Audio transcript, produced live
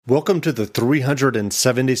Welcome to the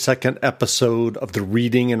 372nd episode of the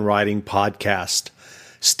Reading and Writing Podcast.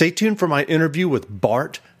 Stay tuned for my interview with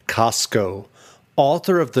Bart Cosco,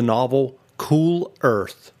 author of the novel Cool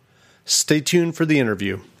Earth. Stay tuned for the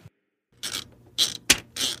interview.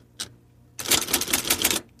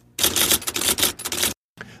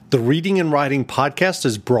 The Reading and Writing Podcast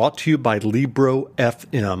is brought to you by Libro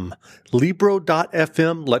FM.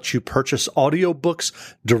 Libro.fm lets you purchase audiobooks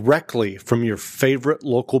directly from your favorite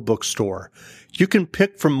local bookstore. You can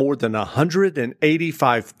pick from more than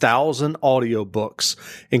 185,000 audiobooks,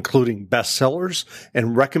 including bestsellers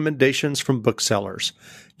and recommendations from booksellers.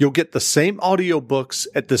 You'll get the same audiobooks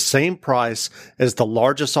at the same price as the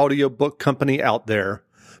largest audiobook company out there,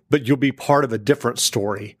 but you'll be part of a different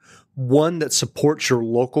story. One that supports your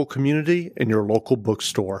local community and your local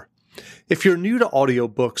bookstore. If you're new to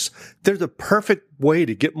audiobooks, they're the perfect way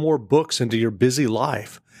to get more books into your busy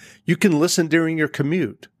life. You can listen during your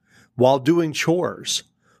commute, while doing chores,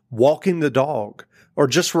 walking the dog, or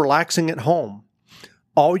just relaxing at home.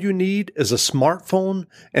 All you need is a smartphone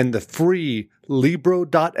and the free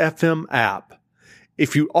Libro.fm app.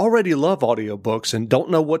 If you already love audiobooks and don't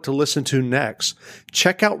know what to listen to next,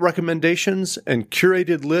 check out recommendations and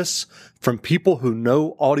curated lists from people who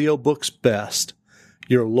know audiobooks best,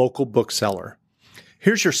 your local bookseller.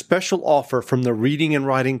 Here's your special offer from the Reading and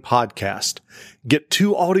Writing Podcast. Get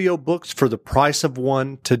 2 audiobooks for the price of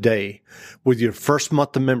one today with your first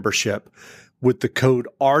month of membership with the code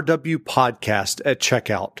RWPodcast at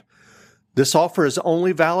checkout. This offer is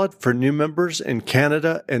only valid for new members in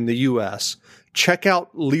Canada and the U.S. Check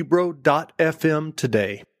out Libro.fm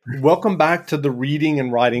today. Welcome back to the Reading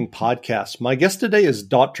and Writing Podcast. My guest today is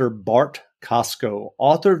Dr. Bart Cosco,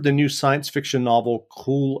 author of the new science fiction novel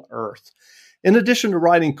Cool Earth. In addition to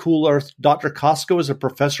writing Cool Earth, Dr. Cosco is a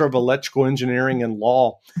professor of electrical engineering and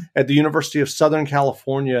law at the University of Southern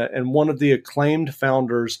California and one of the acclaimed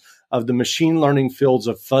founders of the machine learning fields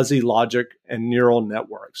of fuzzy logic and neural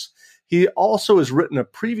networks. He also has written a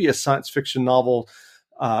previous science fiction novel,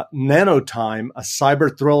 Nanotime, a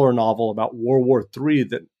cyber thriller novel about World War III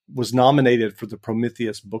that was nominated for the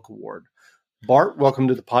Prometheus Book Award. Bart, welcome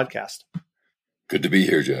to the podcast. Good to be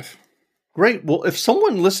here, Jeff. Great. Well, if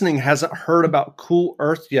someone listening hasn't heard about Cool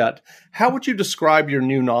Earth yet, how would you describe your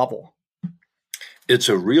new novel? It's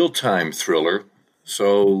a real-time thriller.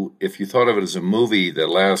 So if you thought of it as a movie that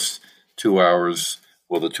lasts 2 hours,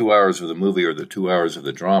 well, the 2 hours of the movie or the 2 hours of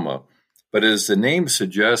the drama, but as the name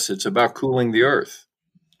suggests, it's about cooling the Earth.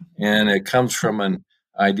 And it comes from an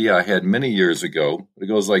idea I had many years ago. It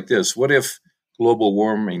goes like this. What if global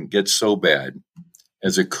warming gets so bad,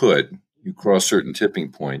 as it could, you cross certain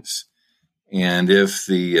tipping points, and if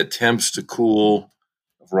the attempts to cool,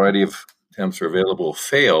 a variety of attempts are available,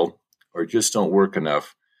 fail or just don't work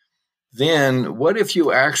enough, then what if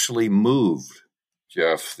you actually moved,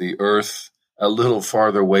 Jeff, the Earth a little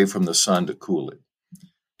farther away from the sun to cool it?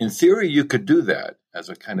 In theory, you could do that as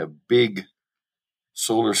a kind of big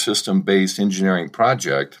solar system-based engineering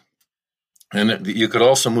project. And you could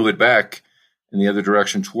also move it back in the other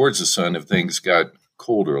direction towards the sun if things got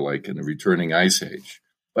colder, like in a returning ice age.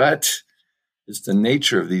 But it's the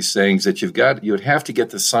nature of these things that you'd have to get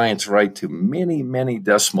the science right to many, many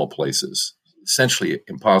decimal places. Essentially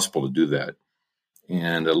impossible to do that.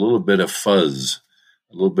 And a little bit of fuzz,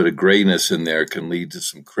 a little bit of grayness in there can lead to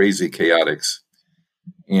some crazy chaotics,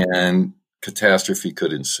 and catastrophe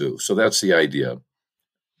could ensue. So that's the idea.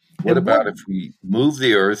 What about if we move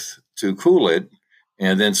the Earth to cool it,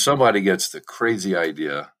 and then somebody gets the crazy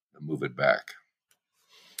idea to move it back?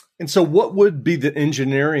 And so what would be the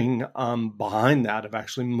engineering behind that of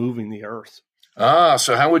actually moving the Earth?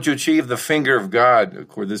 So how would you achieve the finger of God? Of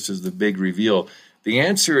course, this is the big reveal. The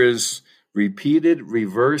answer is repeated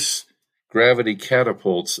reverse gravity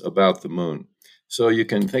catapults about the moon. So you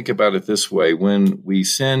can think about it this way. When we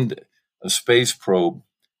send a space probe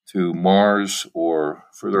to Mars or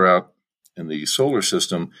further out in the solar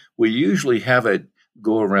system, we usually have it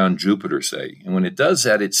go around Jupiter, say. And when it does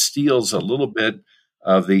that, it steals a little bit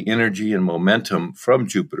of the energy and momentum from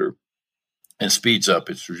Jupiter and speeds up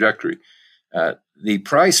its trajectory. The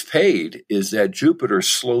price paid is that Jupiter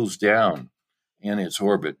slows down in its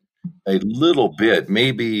orbit a little bit,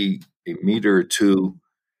 maybe a meter or two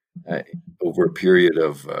over a period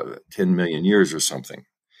of 10 million years or something.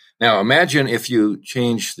 Now, imagine if you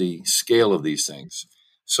change the scale of these things.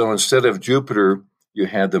 So instead of Jupiter, you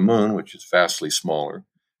had the moon, which is vastly smaller.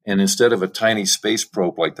 And instead of a tiny space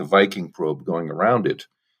probe like the Viking probe going around it,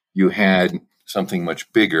 you had something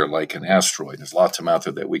much bigger like an asteroid. There's lots of them out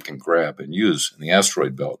there that we can grab and use in the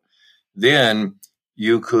asteroid belt. Then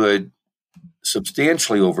you could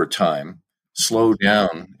substantially over time slow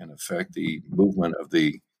down and affect the movement of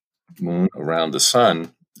the moon around the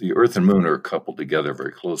sun. The Earth and moon are coupled together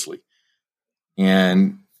very closely.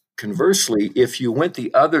 And conversely, if you went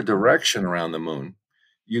the other direction around the moon,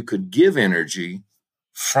 you could give energy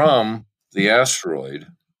from the asteroid,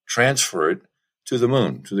 transfer it to the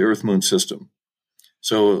moon, to the Earth moon system.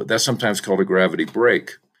 So that's sometimes called a gravity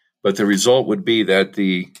break. But the result would be that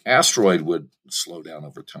the asteroid would slow down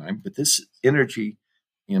over time, but this energy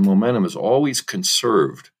and momentum is always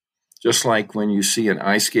conserved. Just like when you see an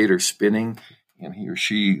ice skater spinning and he or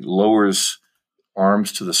she lowers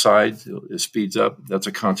arms to the side, it speeds up. That's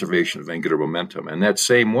a conservation of angular momentum. And that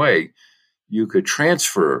same way, you could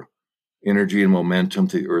transfer energy and momentum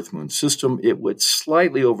to the Earth-Moon system. It would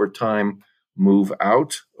slightly over time move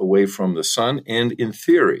out away from the sun. And in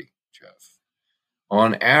theory, Jeff,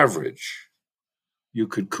 on average, you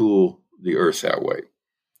could cool the Earth that way.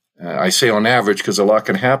 I say on average because a lot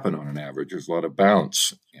can happen on an average. There's a lot of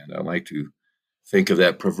bounce. And I like to think of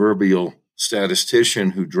that proverbial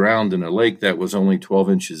statistician who drowned in a lake that was only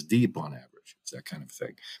 12 inches deep on average. It's that kind of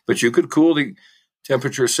thing. But you could cool the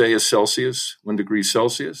temperature, say, as Celsius, 1 degree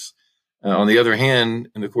Celsius. On the other hand,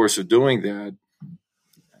 in the course of doing that,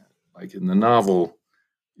 like in the novel,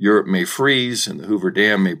 Europe may freeze and the Hoover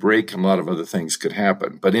Dam may break and a lot of other things could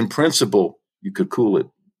happen. But in principle, you could cool it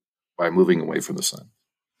by moving away from the sun.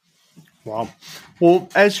 Wow. Well,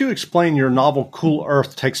 as you explain, your novel Cool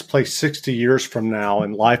Earth takes place 60 years from now,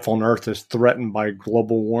 and life on Earth is threatened by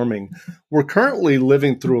global warming. We're currently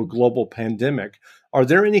living through a global pandemic. Are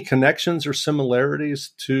there any connections or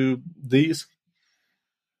similarities to these?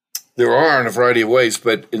 There are in a variety of ways,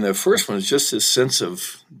 but in the first one, it's just this sense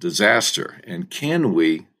of disaster. And can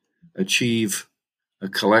we achieve a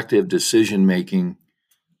collective decision-making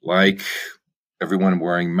like everyone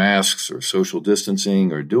wearing masks or social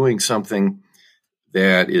distancing or doing something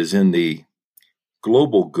that is in the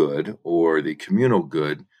global good or the communal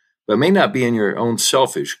good, but may not be in your own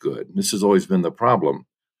selfish good? This has always been the problem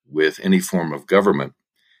with any form of government.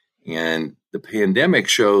 And the pandemic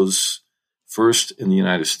shows, first in the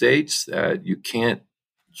United States, that you can't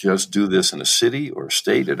just do this in a city or a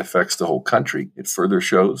state. It affects the whole country. It further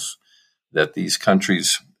shows that these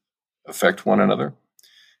countries affect one another.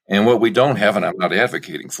 And what we don't have, and I'm not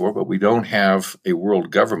advocating for, but we don't have a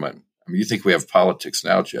world government. I mean, you think we have politics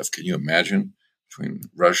now, Jeff. Can you imagine between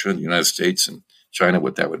Russia and the United States and China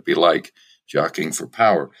what that would be like, jockeying for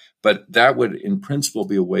power? But that would, in principle,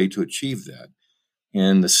 be a way to achieve that.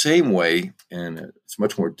 In the same way, and it's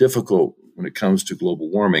much more difficult when it comes to global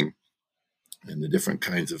warming and the different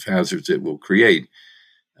kinds of hazards it will create,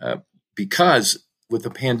 because with the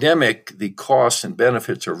pandemic, the costs and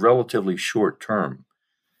benefits are relatively short term.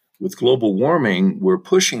 With global warming, we're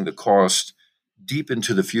pushing the cost deep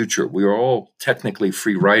into the future. We are all technically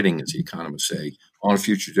free riding, as the economists say, on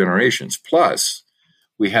future generations. Plus,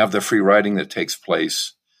 we have the free riding that takes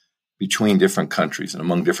place between different countries and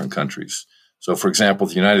among different countries. So, for example,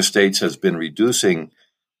 the United States has been reducing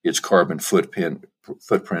its carbon footprint,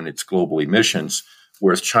 its global emissions,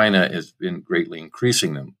 whereas China has been greatly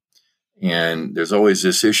increasing them. And there's always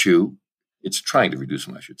this issue. It's trying to reduce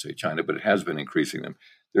them, I should say, China, but it has been increasing them.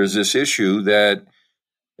 There's this issue that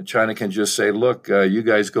China can just say, look, you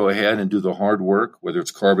guys go ahead and do the hard work, whether it's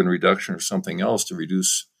carbon reduction or something else to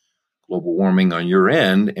reduce global warming on your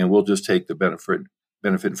end, and we'll just take the benefit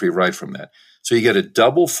and free ride from that. So you get a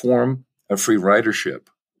double form of free ridership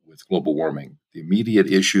with global warming. The immediate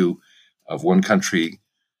issue of one country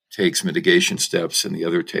takes mitigation steps and the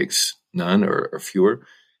other takes none or fewer.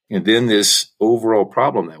 And then this overall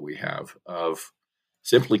problem that we have of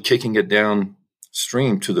simply kicking it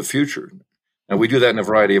downstream to the future. Now, we do that in a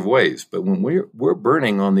variety of ways, but when we're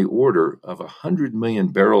burning on the order of 100 million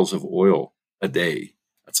barrels of oil a day,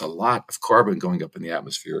 that's a lot of carbon going up in the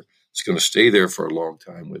atmosphere. It's going to stay there for a long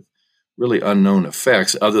time with really unknown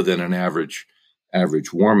effects other than an average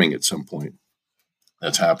warming at some point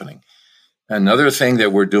that's happening. Another thing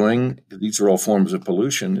that we're doing, these are all forms of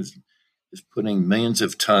pollution, is putting millions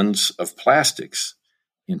of tons of plastics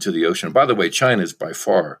into the ocean. By the way, China is by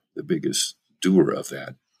far the biggest doer of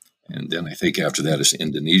that. And then I think after that is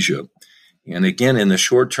Indonesia. And again, in the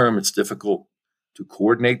short term, it's difficult to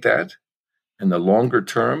coordinate that. In the longer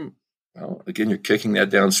term, well, again, you're kicking that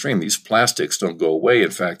downstream. These plastics don't go away.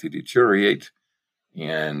 In fact, they deteriorate.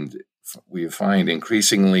 And we find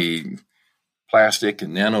increasingly plastic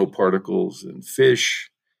and nanoparticles and fish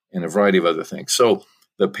and a variety of other things. So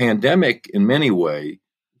the pandemic, in many ways,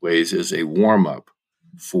 is a warm-up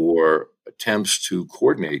for attempts to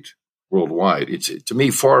coordinate worldwide. It's, to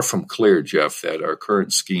me, far from clear, Jeff, that our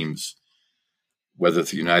current schemes whether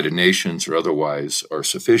the United Nations or otherwise, are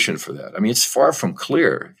sufficient for that. I mean, it's far from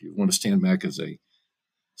clear, if you want to stand back as a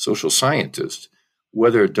social scientist,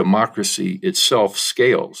 whether democracy itself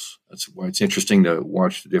scales. That's why it's interesting to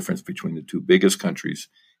watch the difference between the two biggest countries,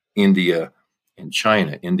 India and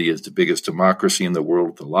China. India is the biggest democracy in the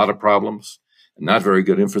world with a lot of problems and not very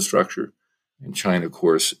good infrastructure. And China, of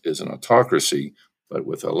course, is an autocracy, but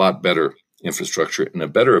with a lot better infrastructure and a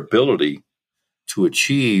better ability to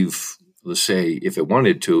achieve, let's say, if it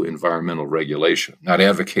wanted to, environmental regulation. Not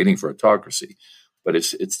advocating for autocracy, but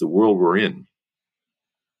it's the world we're in.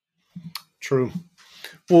 True.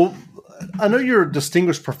 Well, I know you're a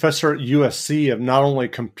distinguished professor at USC of not only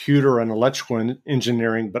computer and electrical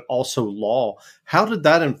engineering, but also law. How did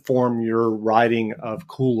that inform your writing of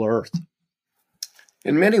Cool Earth?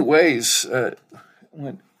 In many ways,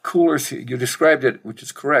 Cool Earth, you described it, which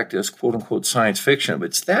is correct, as quote-unquote science fiction, but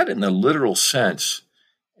it's that in the literal sense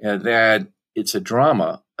that it's a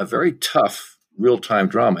drama, a very tough real-time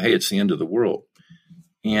drama. Hey, it's the end of the world.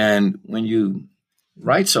 And when you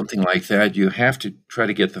write something like that, you have to try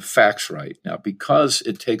to get the facts right. Now, because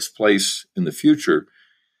it takes place in the future,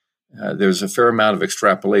 there's a fair amount of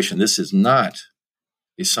extrapolation. This is not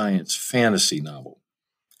a science fantasy novel.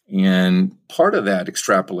 And part of that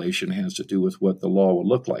extrapolation has to do with what the law will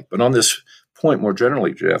look like. But on this point more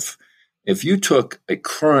generally, Jeff, if you took a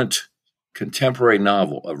current contemporary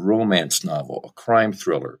novel, a romance novel, a crime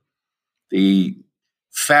thriller, the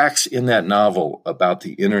facts in that novel about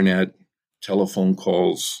the internet, telephone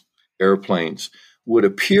calls, airplanes, would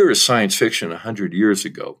appear as science fiction 100 years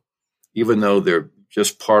ago, even though they're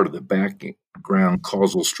just part of the background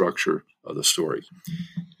causal structure of the story.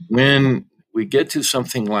 When we get to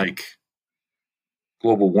something like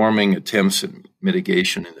global warming attempts and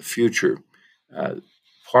mitigation in the future,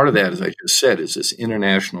 part of that, as I just said, is this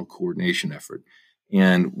international coordination effort.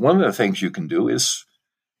 And one of the things you can do is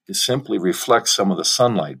simply reflect some of the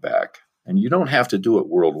sunlight back. And you don't have to do it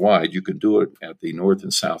worldwide. You can do it at the North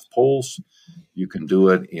and South Poles. You can do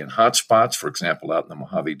it in hot spots, for example, out in the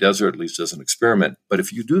Mojave Desert, at least as an experiment. But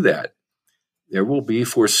if you do that, there will be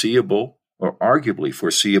foreseeable or arguably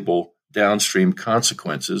foreseeable downstream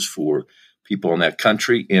consequences for people in that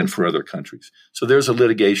country and for other countries. So there's a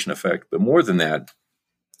litigation effect. But more than that,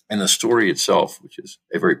 and the story itself, which is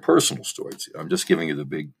a very personal story, I'm just giving you the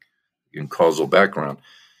big and causal background.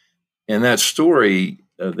 In that story,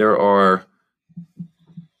 there are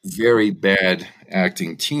very bad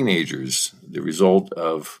acting teenagers, the result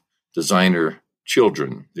of designer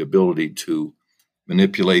children, the ability to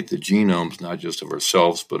manipulate the genomes, not just of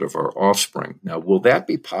ourselves, but of our offspring. Now, will that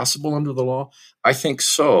be possible under the law? I think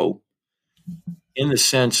so, in the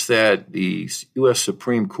sense that the U.S.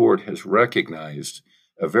 Supreme Court has recognized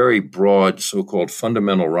a very broad so-called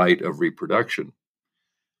fundamental right of reproduction.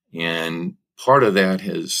 And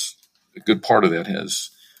a good part of that has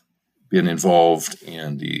been involved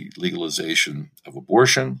in the legalization of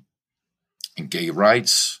abortion and gay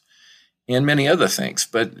rights and many other things.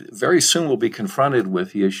 But very soon we'll be confronted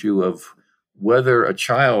with the issue of whether a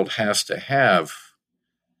child has to have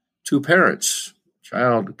two parents. A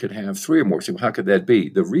child could have three or more. So how could that be?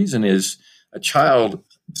 The reason is a child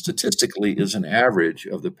statistically is an average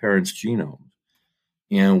of the parent's genome.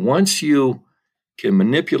 And once you can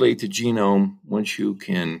manipulate the genome, once you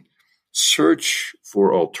can search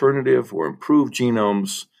for alternative or improved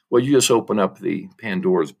genomes, well, you just open up the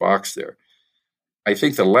Pandora's box there. I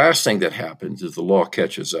think the last thing that happens is the law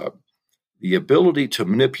catches up. The ability to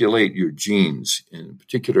manipulate your genes, in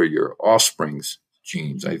particular your offspring's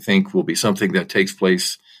genes, I think will be something that takes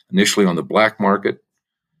place initially on the black market.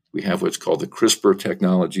 We have what's called the CRISPR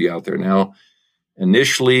technology out there now,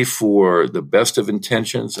 initially for the best of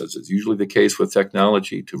intentions, as is usually the case with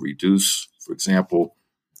technology, to reduce, for example,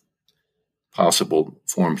 possible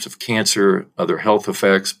forms of cancer, other health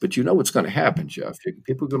effects. But you know what's going to happen, Jeff.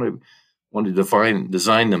 People are going to want to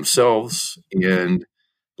design themselves, and at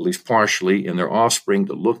least partially, and their offspring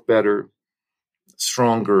to look better,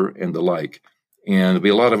 stronger, and the like. And there'll be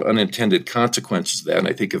a lot of unintended consequences of that, and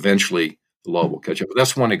I think eventually the law will catch up. But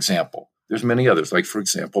that's one example. There's many others, like, for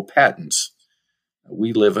example, patents.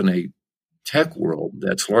 We live in a tech world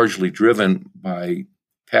that's largely driven by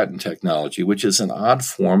patent technology, which is an odd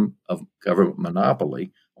form of government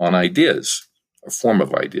monopoly on ideas, a form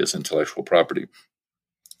of ideas, intellectual property.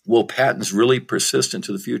 Will patents really persist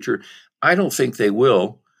into the future? I don't think they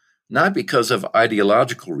will, not because of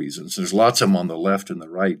ideological reasons. There's lots of them on the left and the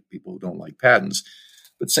right, people who don't like patents,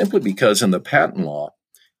 but simply because in the patent law,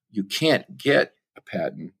 you can't get a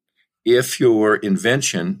patent if your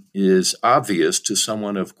invention is obvious to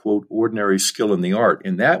someone of, quote, ordinary skill in the art.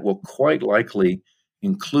 And that will quite likely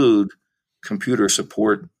include computer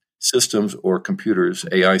support systems or computers,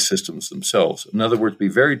 AI systems themselves. In other words, it'd be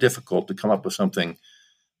very difficult to come up with something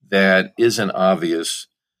that isn't obvious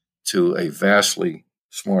to a vastly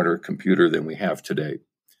smarter computer than we have today.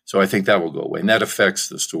 So I think that will go away, and that affects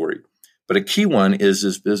the story. But a key one is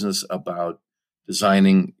this business about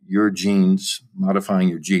designing your genes, modifying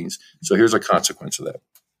your genes. So here's a consequence of that.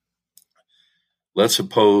 Let's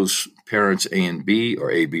suppose parents A and B,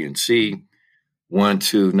 or A, B, and C, want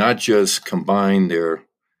to not just combine their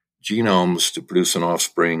genomes to produce an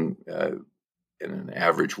offspring in an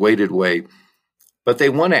average weighted way, but they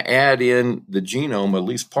want to add in the genome, at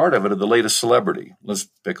least part of it, of the latest celebrity. Let's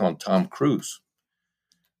pick on Tom Cruise.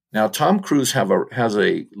 Now, Tom Cruise has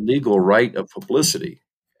a legal right of publicity.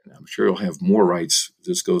 I'm sure he'll have more rights as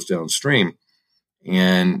this goes downstream.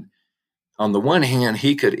 And on the one hand,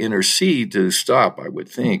 he could intercede to stop, I would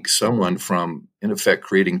think, someone from, in effect,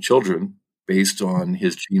 creating children based on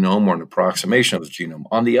his genome or an approximation of his genome.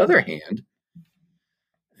 On the other hand,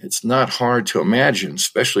 it's not hard to imagine,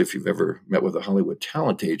 especially if you've ever met with a Hollywood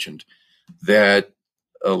talent agent, that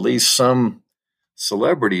at least some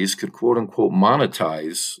celebrities could, quote unquote,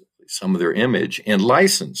 monetize some of their image and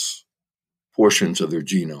license portions of their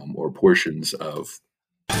genome or portions of.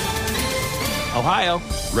 Ohio,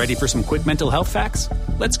 ready for some quick mental health facts?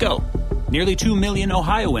 Let's go. Nearly 2 million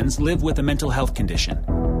Ohioans live with a mental health condition.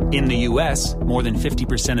 In the U.S., more than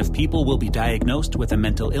 50% of people will be diagnosed with a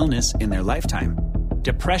mental illness in their lifetime.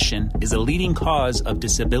 Depression is a leading cause of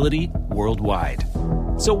disability worldwide.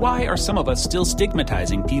 So why are some of us still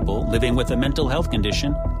stigmatizing people living with a mental health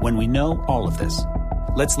condition when we know all of this?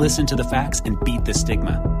 Let's listen to the facts and beat the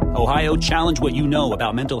stigma. Ohio, challenge what you know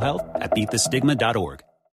about mental health at beatthestigma.org.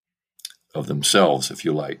 Of themselves, if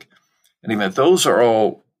you like. And even those are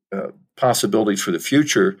all possibilities for the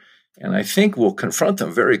future, and I think we'll confront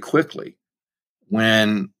them very quickly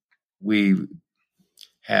when we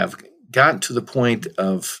have gotten to the point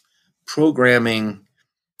of programming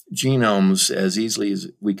genomes as easily as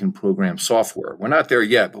we can program software. We're not there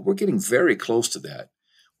yet, but we're getting very close to that.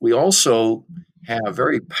 We also have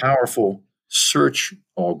very powerful search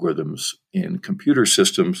algorithms in computer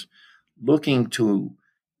systems looking to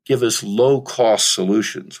give us low-cost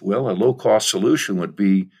solutions. Well, a low-cost solution would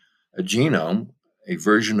be a genome, a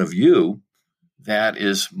version of you that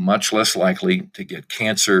is much less likely to get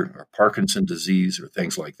cancer or Parkinson's disease or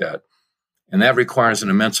things like that. And that requires an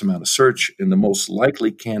immense amount of search, and the most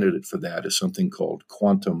likely candidate for that is something called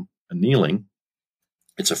quantum annealing.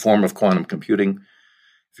 It's a form of quantum computing.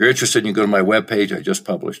 If you're interested, you can go to my webpage. I just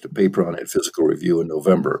published a paper on it, Physical Review, in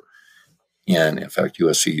November. And in fact,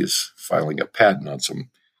 USC is filing a patent on some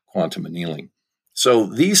quantum annealing. So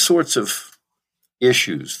these sorts of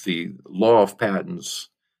issues, the law of patents,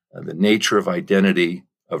 the nature of identity,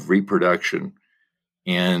 of reproduction,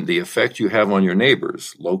 and the effect you have on your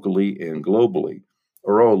neighbors locally and globally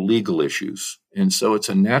are all legal issues. And so it's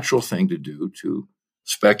a natural thing to do to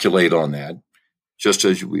speculate on that, just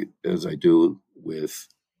as I do with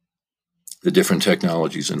the different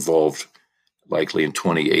technologies involved, likely in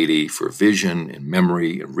 2080 for vision and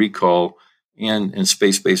memory and recall and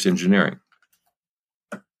space-based engineering.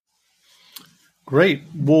 Great.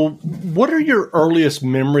 Well, what are your earliest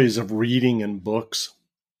memories of reading in books?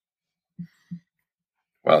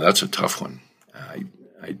 Well, that's a tough one.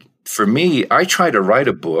 For me, I tried to write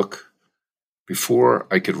a book before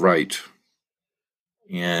I could write.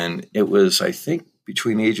 And it was, I think,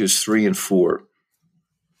 between ages 3 and 4.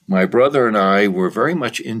 My brother and I were very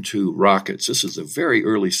much into rockets. This is the very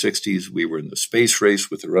early 60s. We were in the space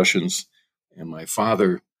race with the Russians, and my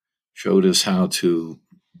father showed us how to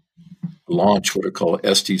launch what are called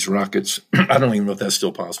Estes rockets. I don't even know if that's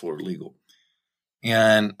still possible or legal.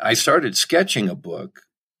 And I started sketching a book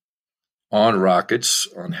on rockets,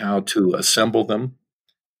 on how to assemble them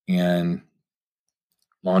and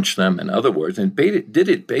launch them, in other words, and did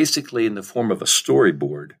it basically in the form of a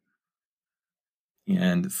storyboard.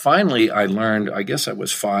 And finally, I learned, I guess I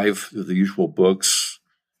was 5, through the usual books,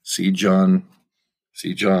 See John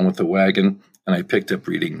with the Wagon, and I picked up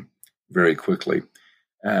reading very quickly.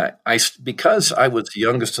 Because I was the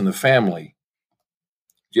youngest in the family,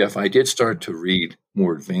 Jeff, I did start to read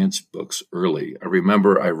more advanced books early. I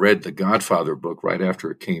remember I read the Godfather book right after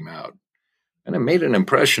it came out, and it made an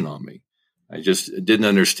impression on me. I just didn't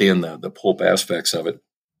understand the pulp aspects of it,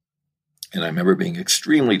 and I remember being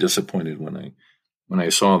extremely disappointed when I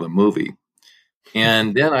saw the movie.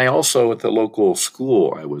 And then I also, at the local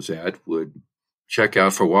school I was at, would check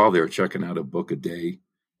out for a while. They were checking out a book a day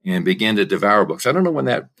and began to devour books. I don't know when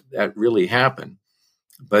that really happened,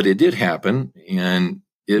 but it did happen. And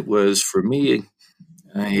it was, for me,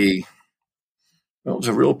 Well, it was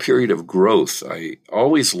a real period of growth. I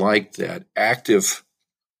always liked that active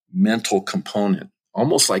mental component,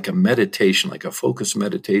 almost like a meditation, like a focused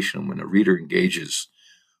meditation when a reader engages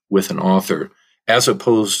with an author, as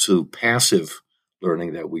opposed to passive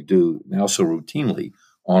learning that we do now so routinely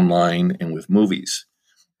online and with movies.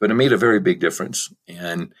 But it made a very big difference.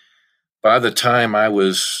 And by the time I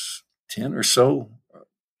was 10 or so,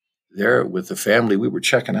 there with the family, we were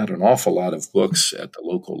checking out an awful lot of books at the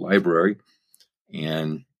local library.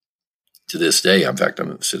 And to this day, in fact,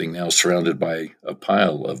 I'm sitting now surrounded by a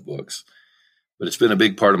pile of books. But it's been a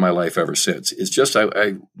big part of my life ever since. It's just,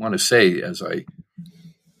 I want to say, as I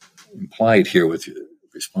implied here with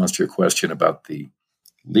response to your question about the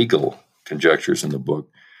legal conjectures in the book,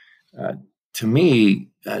 to me,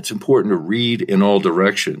 it's important to read in all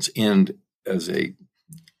directions, and as an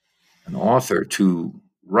author, to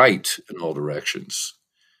write in all directions.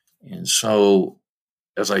 And so,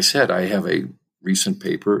 as I said, I have a recent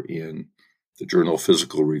paper in the Journal of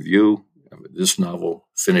Physical Review, this novel,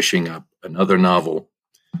 finishing up another novel.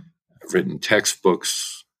 I've written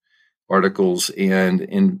textbooks, articles, and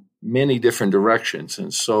in many different directions.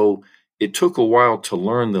 And so it took a while to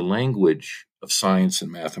learn the language of science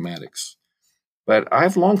and mathematics. But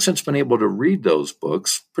I've long since been able to read those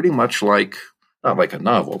books pretty much like, not like a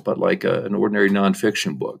novel, but like an ordinary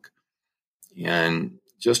nonfiction book. And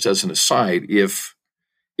just as an aside, if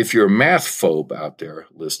you're a math phobe out there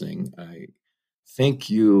listening, I think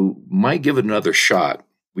you might give it another shot.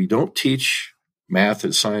 We don't teach math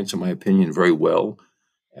and science, in my opinion, very well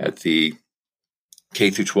at the K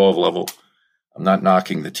through 12 level. I'm not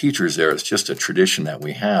knocking the teachers there. It's just a tradition that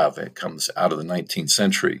we have. It comes out of the 19th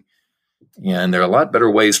century. And there are a lot better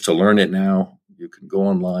ways to learn it now. You can go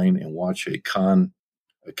online and watch a Khan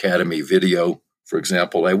Academy video, for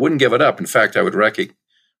example. I wouldn't give it up. In fact, I would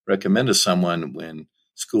recommend to someone when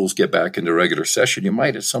schools get back into regular session, you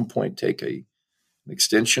might at some point take an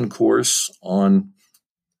extension course on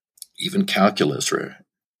even calculus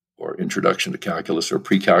or introduction to calculus or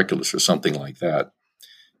pre-calculus or something like that.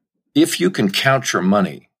 If you can count your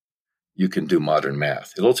money, you can do modern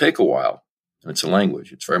math. It'll take a while, and it's a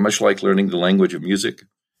language. It's very much like learning the language of music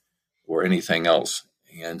or anything else.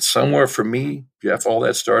 And somewhere for me, Jeff, all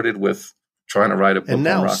that started with trying to write a book and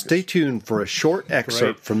now on rockets. Stay tuned for a short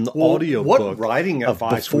excerpt from the audio book. What writing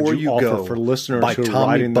advice Before would you You offer Go for listeners by who are Tommy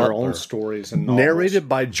writing their Butler, own stories and novels? narrated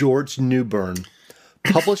by George Newbern,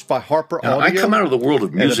 published by Harper Now, Audio. I come out of the world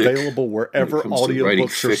of music, and available wherever when it comes to writing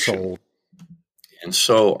audiobooks are fiction. sold. And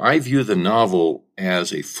so I view the novel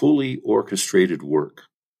as a fully orchestrated work.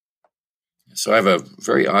 So I have a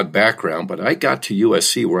very odd background, but I got to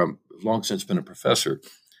USC, where I've long since been a professor,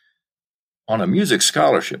 on a music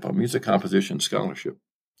scholarship, a music composition scholarship,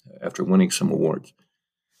 after winning some awards.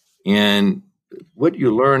 And what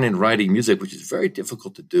you learn in writing music, which is very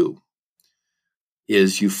difficult to do,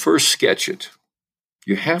 is you first sketch it.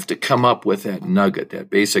 You have to come up with that nugget, that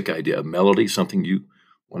basic idea, a melody, something you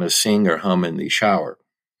want to sing or hum in the shower.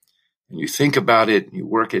 And you think about it, and you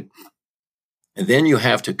work it, and then you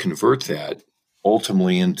have to convert that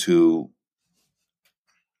ultimately into,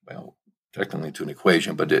 well, technically to an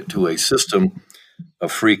equation, but to a system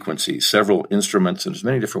of frequencies, several instruments, and there's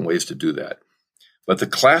many different ways to do that. But the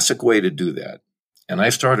classic way to do that, and I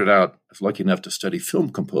started out, I was lucky enough to study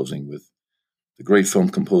film composing with the great film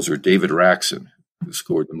composer David Raksin, who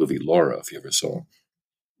scored the movie Laura, if you ever saw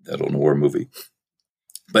that old war movie.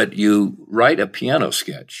 But you write a piano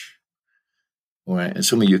sketch, and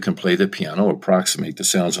assuming you can play the piano or approximate the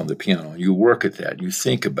sounds on the piano, and you work at that, you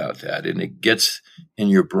think about that, and it gets in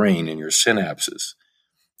your brain, in your synapses.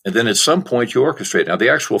 And then at some point you orchestrate. Now, the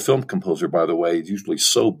actual film composer, by the way, is usually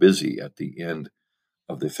so busy at the end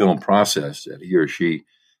of the film process that he or she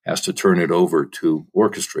has to turn it over to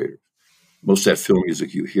orchestrators. Most of that film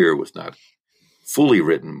music you hear was not fully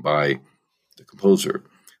written by the composer,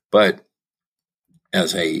 but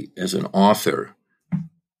as an author,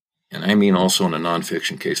 and I mean also in a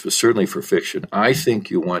nonfiction case, but certainly for fiction, I think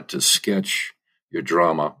you want to sketch your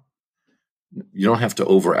drama. You don't have to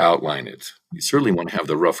over outline it. You certainly want to have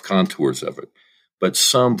the rough contours of it, but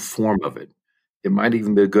some form of it. It might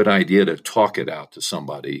even be a good idea to talk it out to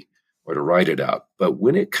somebody or to write it out. But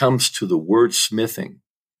when it comes to the wordsmithing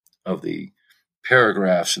of the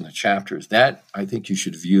paragraphs and the chapters, that I think you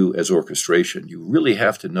should view as orchestration. You really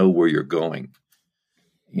have to know where you're going.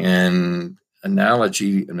 And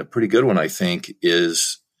analogy, and a pretty good one, I think,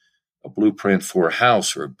 is a blueprint for a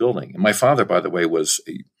house or a building. And my father, by the way, was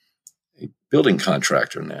a building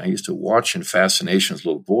contractor. And I used to watch in fascination as a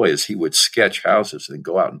little boy as he would sketch houses and then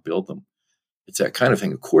go out and build them. It's that kind of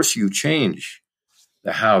thing. Of course, you change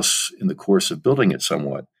the house in the course of building it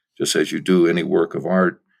somewhat, just as you do any work of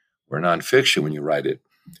art or nonfiction when you write it.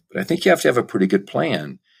 But I think you have to have a pretty good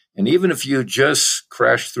plan. And even if you just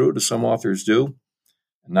crash through, as some authors do,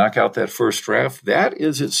 knock out that first draft, that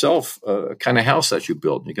is itself a kind of house that you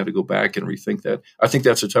build. You got to go back and rethink that. I think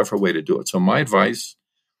that's a tougher way to do it. So my advice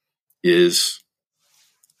is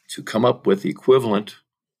to come up with the equivalent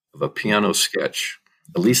of a piano sketch,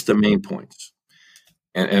 at least the main points.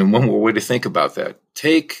 And one more way to think about that,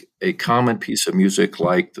 take a common piece of music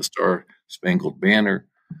like the Star Spangled Banner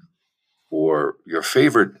or your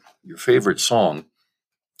favorite song,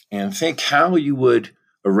 and think how you would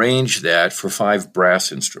arrange that for 5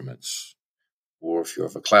 brass instruments, or if you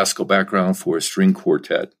have a classical background, for a string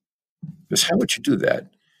quartet. Because how would you do that?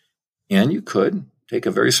 And you could take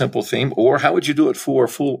a very simple theme, or how would you do it for a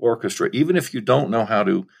full orchestra? Even if you don't know how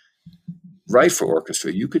to write for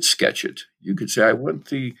orchestra, you could sketch it. You could say, I want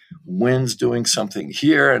the winds doing something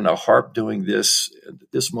here and a harp doing this at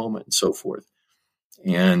this moment, and so forth.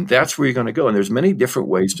 And that's where you're going to go. And there's many different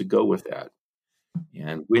ways to go with that.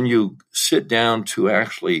 And when you sit down to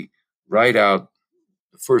actually write out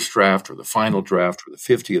the first draft or the final draft or the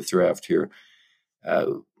 50th draft here,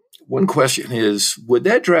 one question is, would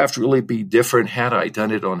that draft really be different had I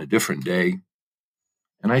done it on a different day?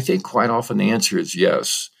 And I think quite often the answer is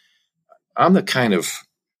yes. I'm the kind of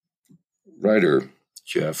writer,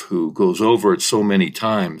 Jeff, who goes over it so many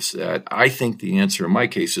times that I think the answer in my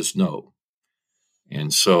case is no.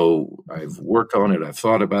 And so I've worked on it. I've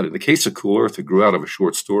thought about it. In the case of Cool Earth, it grew out of a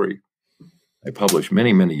short story I published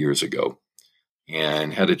many, many years ago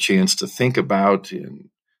and had a chance to think about and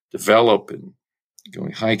develop and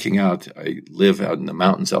going hiking out. I live out in the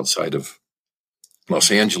mountains outside of Los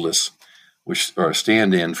Angeles, which are a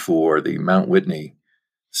stand-in for the Mount Whitney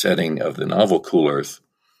setting of the novel Cool Earth.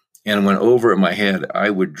 And when over in my head, I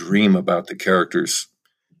would dream about the characters,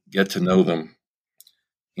 get to know them.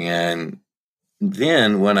 And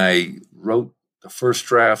then when I wrote the first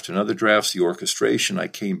draft and other drafts, the orchestration, I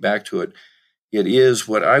came back to it. It is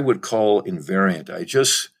what I would call invariant. I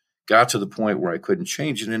just got to the point where I couldn't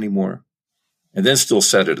change it anymore and then still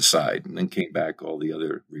set it aside and then came back all the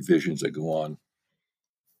other revisions that go on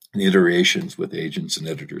and iterations with agents and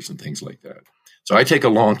editors and things like that. So I take a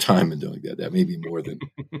long time in doing that. That may be more than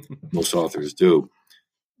most authors do.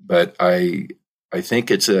 But I think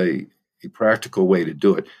it's a practical way to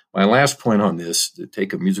do it. My last point on this, to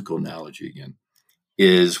take a musical analogy again,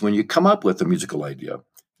 is when you come up with a musical idea,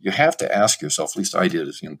 you have to ask yourself, at least I did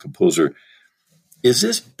as a young composer, is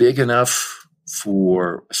this big enough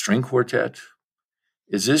for a string quartet?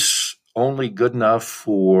 Is this only good enough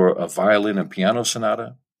for a violin and piano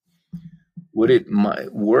sonata? Would it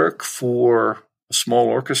work for a small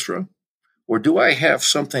orchestra? Or do I have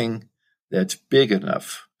something that's big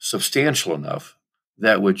enough, substantial enough,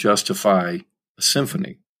 that would justify a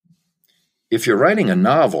symphony? If you're writing a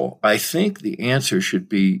novel, I think the answer should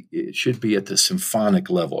be at the symphonic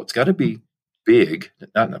level. It's got to be big,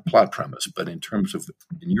 not in a plot premise, but in terms of,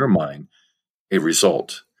 in your mind, a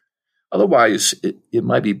result. Otherwise, it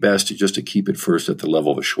might be best to keep it first at the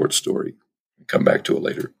level of a short story and come back to it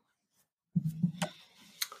later.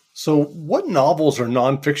 So what novels or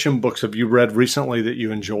nonfiction books have you read recently that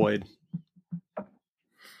you enjoyed?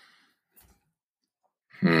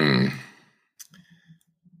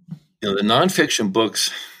 The nonfiction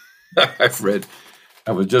books I've read,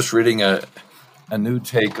 I was just reading a new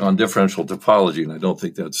take on differential topology, and I don't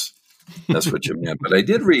think that's what you meant. But I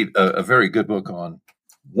did read a very good book on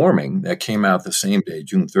warming that came out the same day,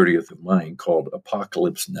 June 30th of mine, called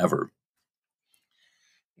Apocalypse Never.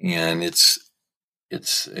 And it's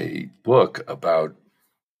a book about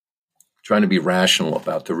trying to be rational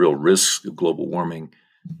about the real risks of global warming,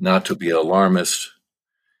 not to be alarmist.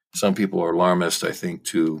 Some people are alarmist, I think,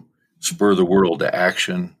 to spur the world to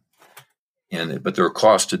action, but there are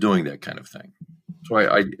costs to doing that kind of thing. So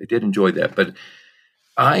I did enjoy that. But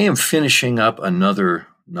I am finishing up another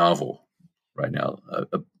novel right now,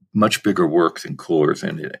 a much bigger work than Cool Earth,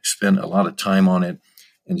 and I spent a lot of time on it.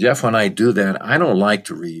 And Jeff, when I do that, I don't like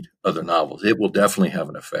to read other novels. It will definitely have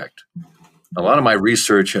an effect. A lot of my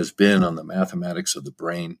research has been on the mathematics of the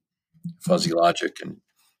brain, fuzzy logic, and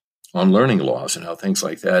on learning laws and how things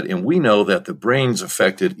like that. And we know that the brain's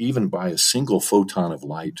affected even by a single photon of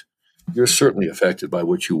light. You're certainly affected by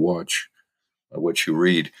what you watch, by what you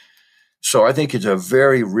read. So I think it's a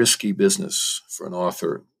very risky business for an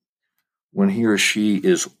author when he or she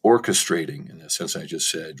is orchestrating, in the sense I just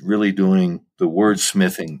said, really doing the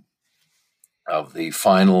wordsmithing of the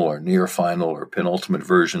final or near final or penultimate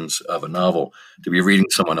versions of a novel, to be reading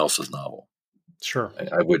someone else's novel. Sure.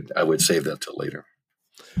 I would save that till later.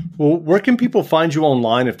 Well, where can people find you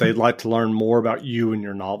online if they'd like to learn more about you and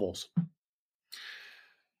your novels?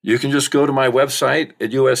 You can just go to my website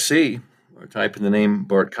at USC or type in the name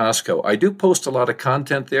Bart Costco. I do post a lot of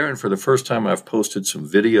content there, and for the first time, I've posted some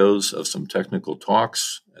videos of some technical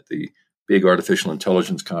talks at the big artificial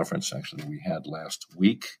intelligence conference, actually, we had last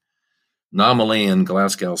week, nominally in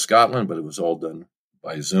Glasgow, Scotland, but it was all done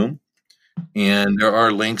by Zoom. And there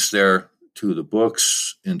are links there to the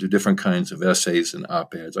books and to different kinds of essays and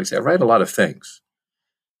op-eds. Like I say, I write a lot of things.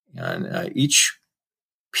 And each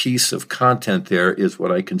piece of content there is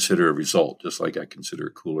what I consider a result, just like I consider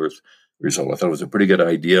a Cool Earth result. I thought it was a pretty good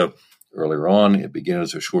idea earlier on. It began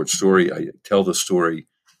as a short story. I tell the story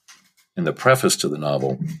in the preface to the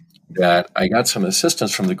novel that I got some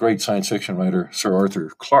assistance from the great science fiction writer Sir Arthur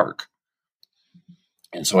Clarke.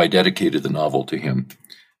 And so I dedicated the novel to him.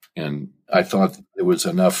 And I thought there was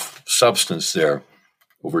enough substance there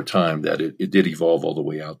over time that it did evolve all the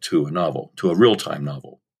way out to a novel, to a real-time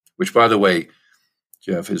novel, which, by the way,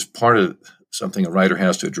 Jeff, is part of something a writer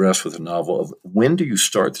has to address with a novel of when do you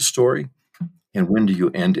start the story and when do you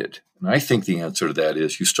end it? And I think the answer to that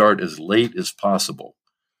is you start as late as possible,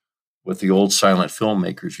 what the old silent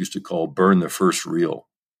filmmakers used to call burn the first reel,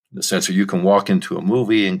 in the sense that you can walk into a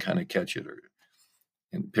movie and kind of catch it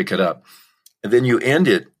and pick it up. And then you end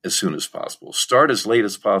it as soon as possible. Start as late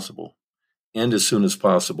as possible, end as soon as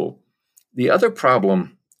possible. The other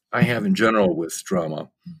problem I have in general with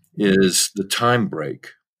drama is the time break,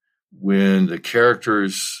 when the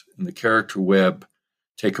characters in the character web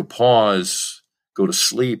take a pause, go to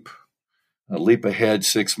sleep, leap ahead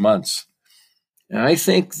 6 months. And I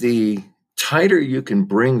think the tighter you can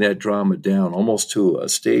bring that drama down, almost to a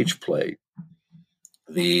stage play,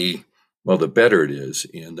 the better it is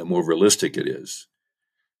and the more realistic it is.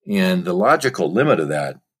 And the logical limit of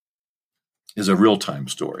that is a real-time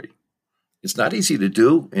story. It's not easy to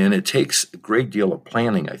do, and it takes a great deal of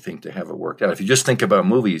planning, I think, to have it worked out. If you just think about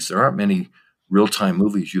movies, there aren't many real-time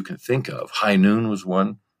movies you can think of. High Noon was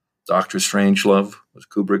one. Dr. Strangelove was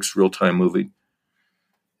Kubrick's real-time movie.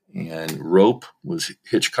 And Rope was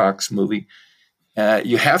Hitchcock's movie.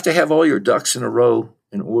 You have to have all your ducks in a row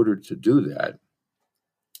in order to do that.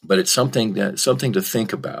 But it's something to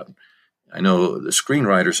think about. I know the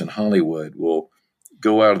screenwriters in Hollywood will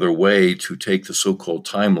go out of their way to take the so-called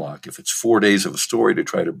time lock. If it's 4 days of a story, to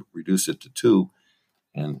try to reduce it to 2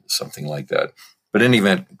 and something like that. But in any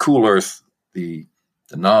event, Cool Earth, the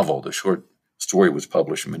novel, the short story was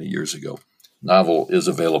published many years ago. Novel is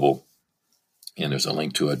available, and there's a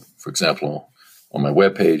link to it, for example, on my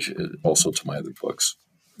webpage, also to my other books,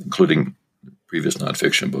 including previous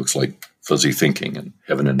nonfiction books like Fuzzy Thinking and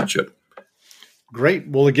Heaven in a Chip. Great.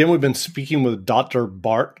 Well, again, we've been speaking with Dr.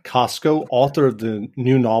 Bart Costco, author of the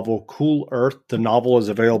new novel, Cool Earth. The novel is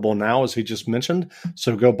available now, as he just mentioned,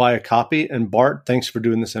 so go buy a copy. And Bart, thanks for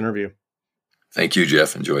doing this interview. Thank you,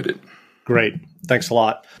 Jeff. Enjoyed it. Great. Thanks a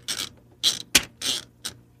lot.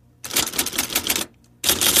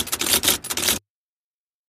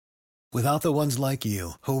 Without the ones like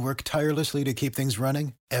you, who work tirelessly to keep things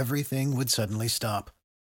running, everything would suddenly stop.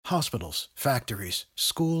 Hospitals, factories,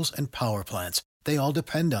 schools, and power plants, they all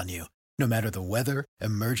depend on you. No matter the weather,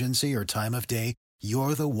 emergency, or time of day,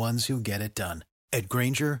 you're the ones who get it done. At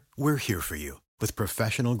Grainger, we're here for you with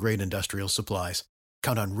professional-grade industrial supplies.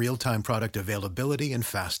 Count on real-time product availability and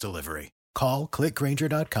fast delivery. Call, click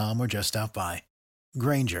Grainger.com, or just stop by.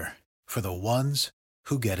 Grainger, for the ones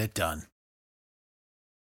who get it done.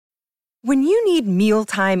 When you need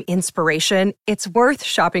mealtime inspiration, it's worth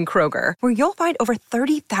shopping Kroger, where you'll find over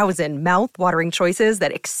 30,000 mouth-watering choices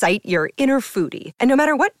that excite your inner foodie. And no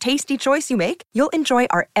matter what tasty choice you make, you'll enjoy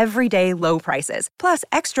our everyday low prices, plus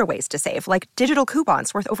extra ways to save, like digital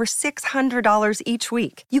coupons worth over $600 each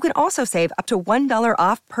week. You can also save up to $1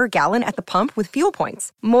 off per gallon at the pump with fuel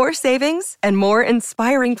points. More savings and more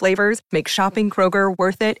inspiring flavors make shopping Kroger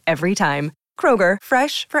worth it every time. Kroger,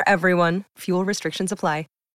 fresh for everyone. Fuel restrictions apply.